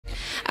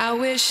I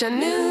wish I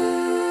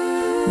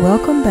knew.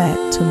 Welcome back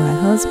to My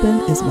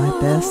Husband is My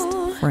Best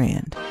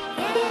Friend.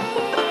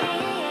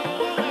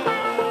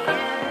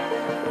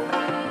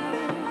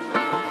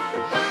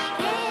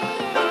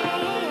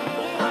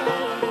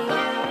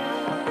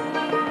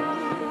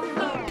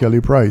 Kelly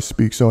Price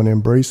speaks on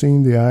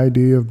embracing the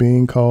idea of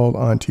being called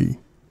Auntie.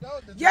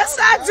 Yes,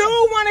 I do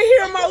want to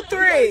hear Mo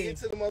 3.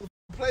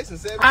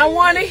 I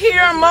want to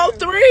hear Mo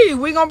 3.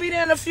 We're going to be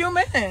there in a few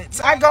minutes.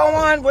 I go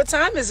on, what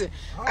time is it?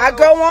 I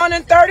go on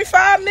in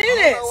 35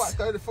 minutes.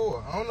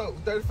 34. I don't know,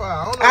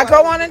 35. I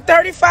go on in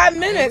 35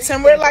 minutes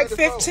and we're like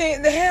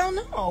 15. The hell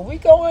no. We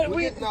go in.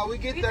 We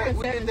get there in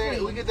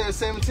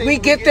 17. We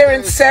get there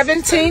in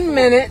 17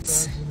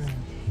 minutes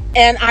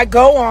and I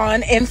go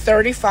on in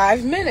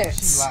 35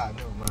 minutes. She lied,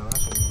 though, man.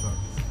 That's what you're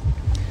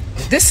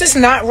talking. This is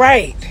not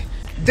right.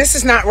 This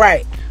is not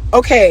right.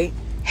 Okay.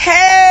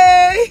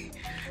 Hey.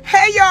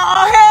 Hey,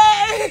 y'all.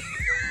 Hey.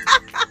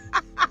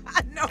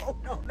 No.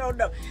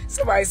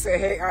 Somebody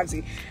said, hey,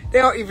 Auntie. They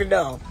don't even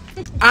know.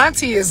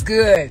 Auntie is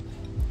good.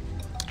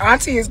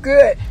 Auntie is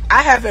good.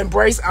 I have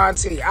embraced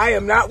Auntie. I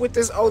am not with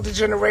this older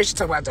generation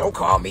talking about, don't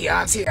call me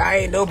Auntie. I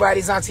ain't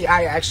nobody's Auntie.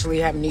 I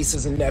actually have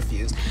nieces and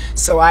nephews.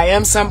 So I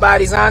am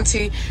somebody's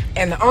Auntie.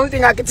 And the only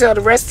thing I can tell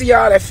the rest of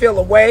y'all that feel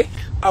a way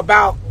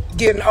about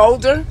getting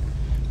older,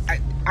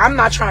 I'm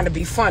not trying to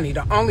be funny.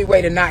 The only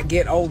way to not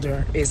get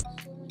older is...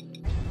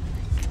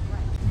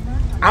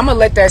 I'm going to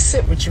let that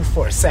sit with you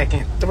for a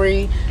second.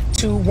 3,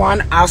 2,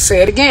 1. I'll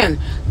say it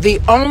again.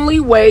 The only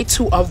way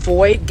to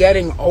avoid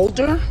getting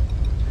older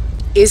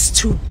is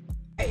to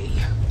die.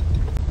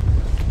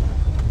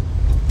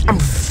 I'm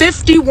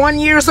 51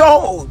 years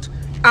old.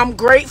 I'm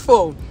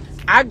grateful.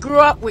 I grew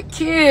up with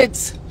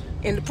kids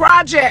in the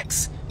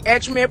projects,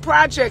 Edgemere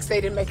projects.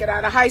 They didn't make it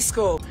out of high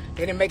school.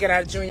 They didn't make it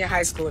out of junior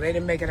high school. They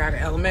didn't make it out of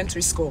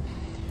elementary school.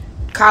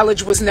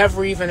 College was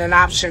never even an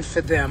option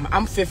for them.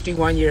 I'm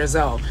 51 years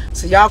old.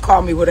 So y'all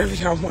call me whatever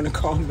y'all want to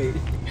call me.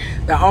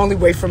 The only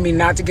way for me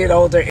not to get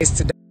older is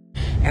to die.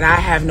 And I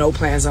have no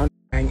plans on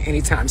dying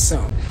anytime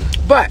soon.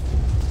 But,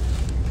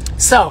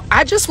 so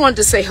I just wanted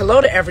to say hello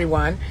to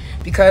everyone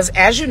because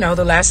as you know,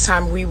 the last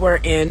time we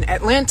were in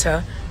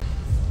Atlanta,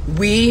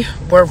 we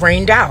were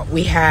rained out.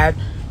 We had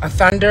a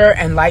thunder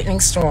and lightning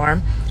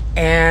storm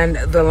and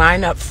the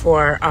lineup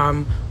for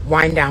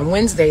Wind Down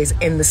Wednesdays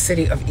in the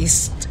city of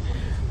East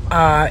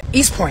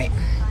Point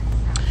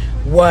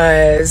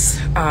was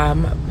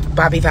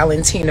Bobby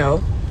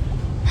Valentino,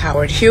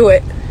 Howard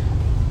Hewitt,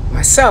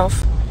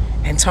 myself,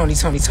 and Tony,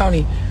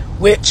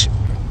 which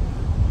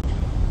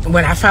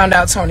when I found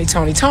out Tony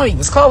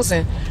was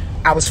closing,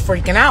 I was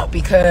freaking out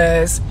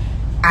because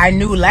I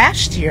knew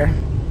last year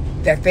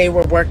that they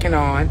were working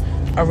on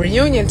a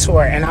reunion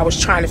tour and I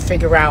was trying to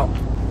figure out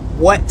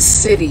what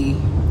city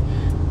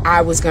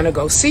I was going to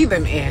go see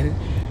them in.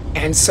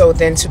 And so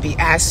then to be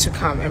asked to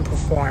come and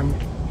perform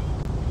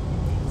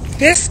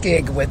this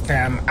gig with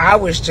them, I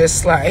was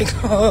just like,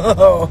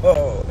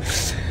 oh,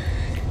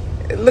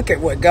 look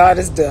at what God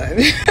has done.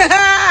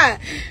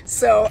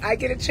 So I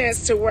get a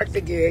chance to work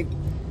the gig.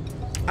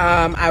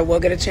 I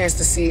will get a chance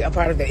to see a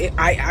part of it.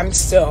 I'm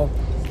still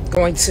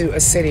going to a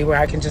city where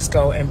I can just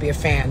go and be a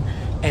fan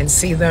and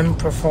see them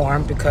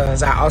perform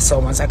because I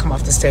also, once I come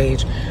off the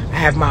stage, I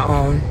have my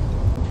own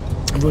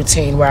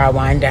routine where I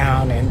wind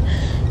down and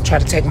try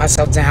to take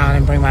myself down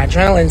and bring my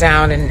adrenaline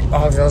down and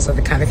all of those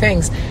other kind of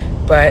things.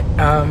 But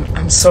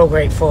I'm so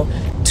grateful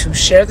to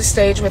share the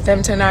stage with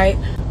them tonight.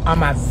 On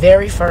my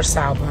very first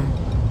album,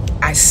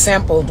 I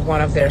sampled one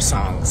of their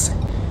songs.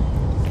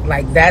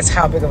 Like, that's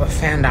how big of a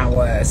fan I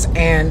was.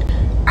 And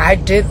I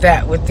did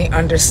that with the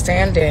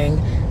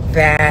understanding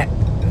that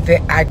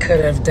I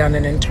could have done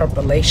an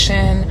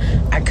interpolation.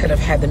 I could have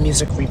had the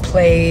music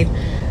replayed.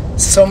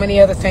 So many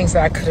other things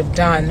that I could have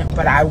done,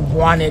 but I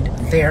wanted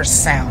their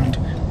sound.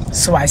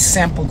 So I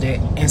sampled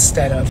it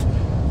instead of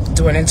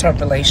doing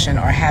interpolation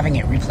or having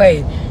it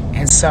replayed.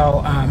 And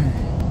so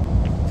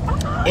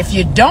if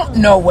you don't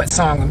know what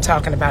song I'm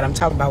talking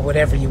about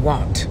Whatever You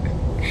Want.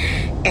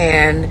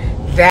 And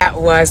that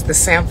was the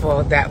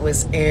sample that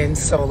was in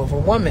Soul of a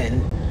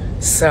Woman,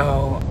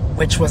 so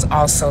which was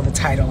also the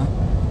title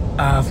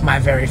of my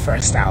very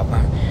first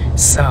album.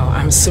 So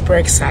I'm super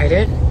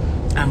excited.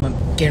 I'm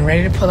getting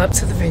ready to pull up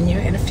to the venue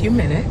in a few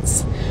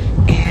minutes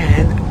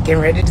and I'm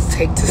getting ready to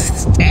take the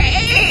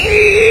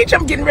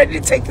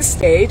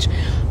stage.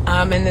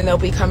 And then they'll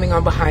be coming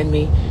on behind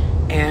me.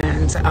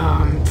 And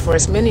for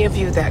as many of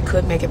you that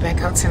could make it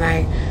back out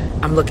tonight,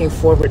 I'm looking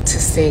forward to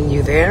seeing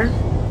you there.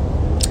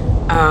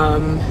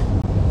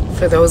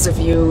 For those of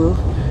you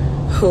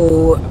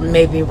who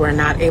maybe were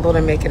not able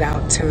to make it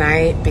out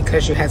tonight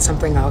because you had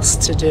something else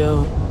to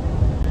do,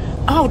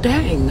 oh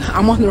dang,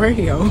 I'm on the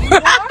radio.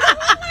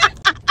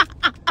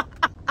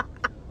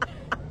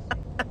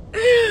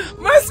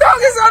 My song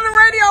is on the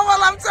radio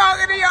while I'm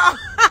talking to y'all.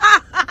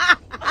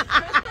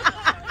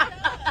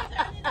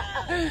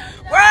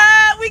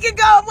 Well, we can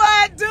go,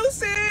 what?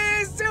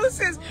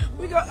 Deuces.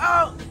 We go,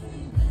 oh.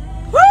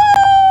 Woo!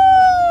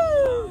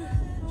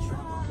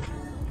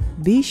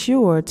 Be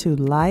sure to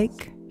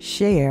like, share,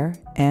 share,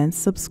 and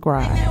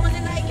subscribe.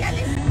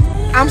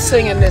 I'm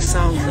singing this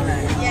song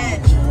tonight.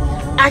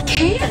 I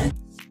can't.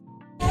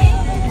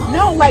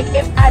 No, like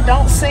if I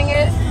don't sing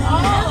it,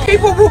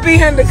 people will be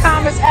in the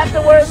comments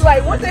afterwards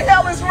like, what the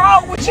hell is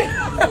wrong with you?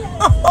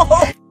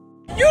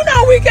 You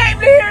know we came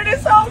to hear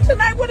this song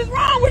tonight. What is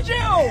wrong with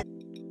you?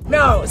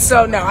 No,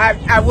 so no,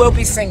 I will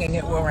be singing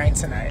It Will Rain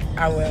tonight.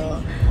 I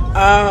will.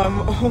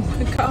 Oh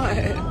my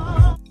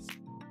God.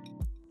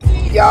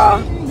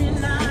 Y'all,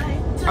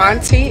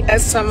 Auntie,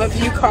 as some of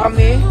you call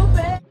me,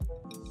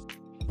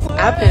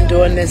 I've been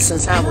doing this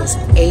since I was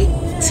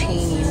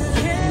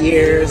 18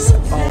 years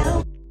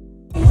old.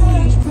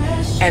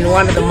 And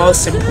one of the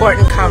most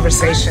important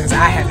conversations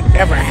I have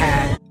ever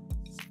had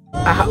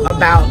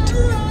about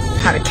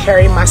how to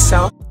carry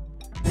myself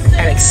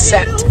and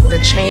accept the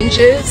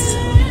changes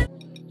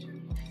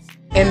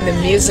in the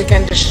music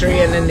industry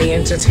and in the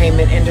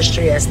entertainment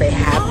industry as they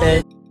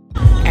happen,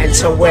 and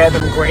to wear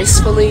them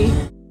gracefully,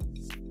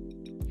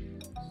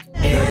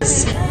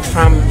 is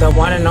from the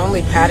one and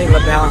only Patti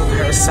LaBelle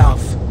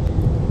herself.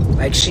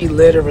 Like, she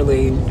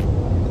literally,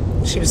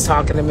 she was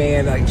talking to me,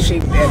 and like, she,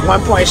 at one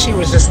point she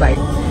was just like,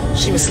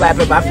 she was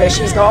slapping my face.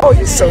 She was going, oh,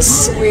 you're so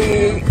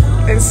sweet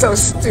and so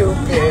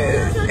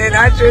stupid. And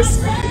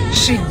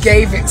she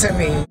gave it to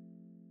me.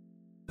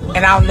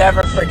 And I'll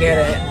never forget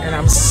it. And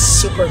I'm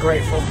super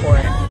grateful for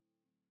it.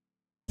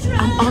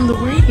 I'm on the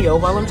radio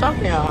while I'm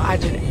talking to y'all. I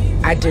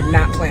did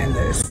not plan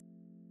this.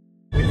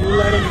 Can you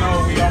let them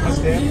know we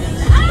almost there?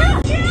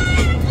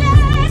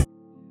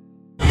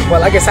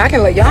 Well, I guess I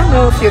can let y'all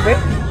know if you're there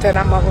that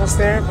I'm almost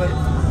there, but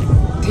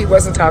he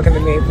wasn't talking to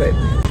me, but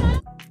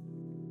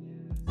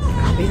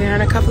I'll be there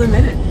in a couple of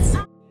minutes.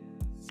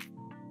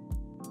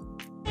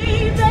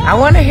 I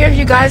want to hear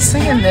you guys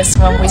singing this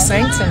when we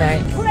sing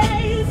tonight.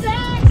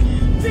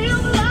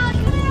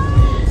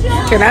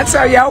 Can I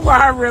tell y'all why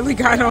I really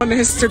got on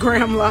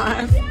Instagram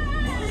Live?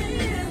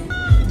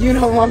 You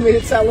don't want me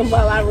to tell them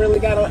why I really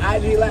got on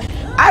IG Live?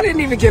 I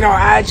didn't even get on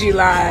IG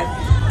Live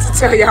to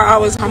tell y'all I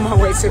was on my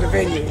way to the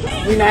venue.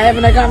 We're not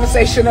having a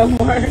conversation no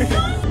more.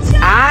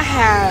 I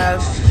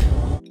have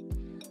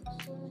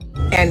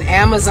an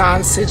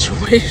Amazon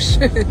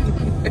situation.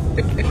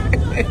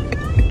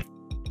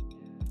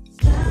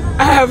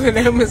 I have an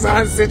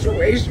Amazon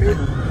situation.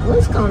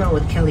 What's going on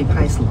with Kelly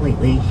Price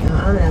lately? I'm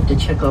gonna have to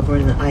check over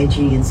in the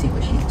IG and see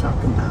what she's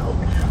talking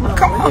about.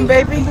 Come on,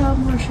 baby.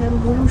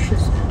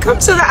 Come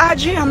to the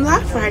IG. I'm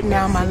live right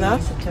now, my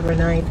love. September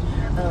 9th.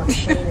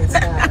 Shane and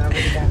Scott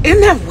already got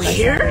Isn't that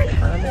weird?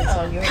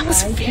 That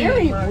was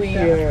very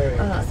weird.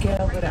 Get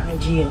over to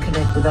IG and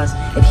connect with us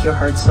if you're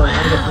hurt. So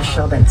I'm gonna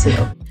show that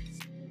too.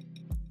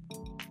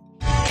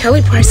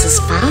 Kelly Price is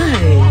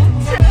fine.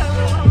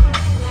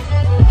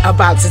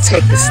 About to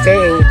take the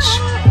stage.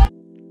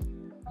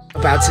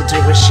 About to do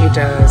what she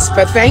does.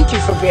 But thank you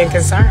for being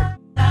concerned.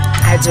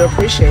 I do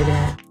appreciate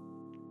it.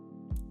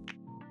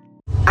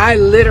 I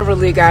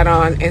literally got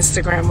on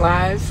Instagram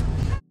Live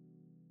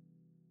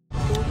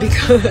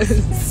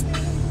because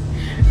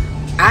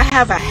I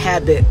have a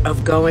habit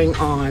of going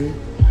on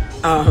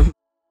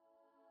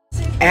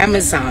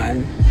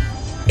Amazon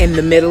in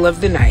the middle of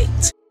the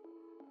night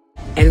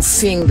and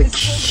seeing the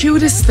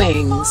cutest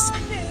things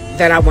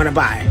that I want to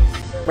buy,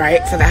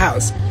 right, for the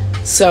house.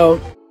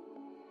 So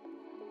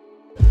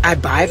I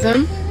buy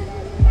them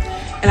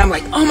and I'm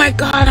like, oh my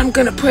God, I'm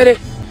gonna put it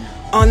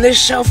on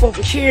this shelf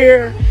over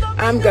here.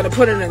 I'm gonna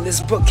put it in this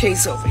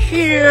bookcase over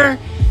here.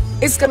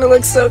 It's gonna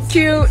look so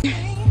cute.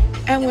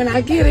 And when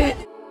I get it,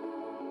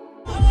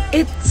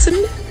 it's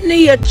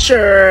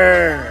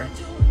miniature,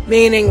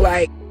 meaning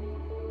like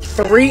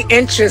 3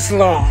 inches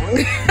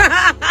long.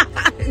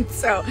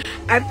 So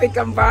I think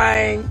I'm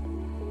buying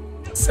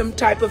some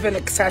type of an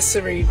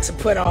accessory to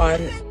put on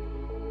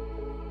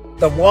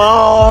the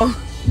wall,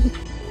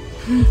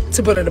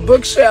 to put on a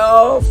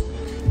bookshelf,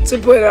 to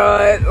put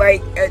on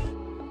like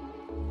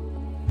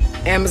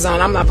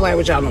Amazon. I'm not playing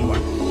with y'all no more.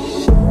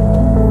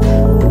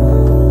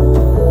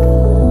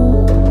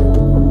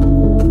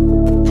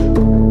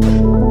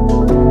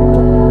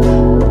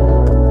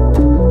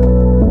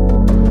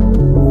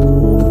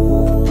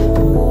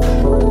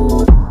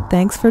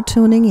 Thanks for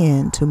tuning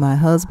in to My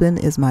Husband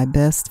is My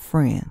Best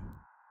Friend.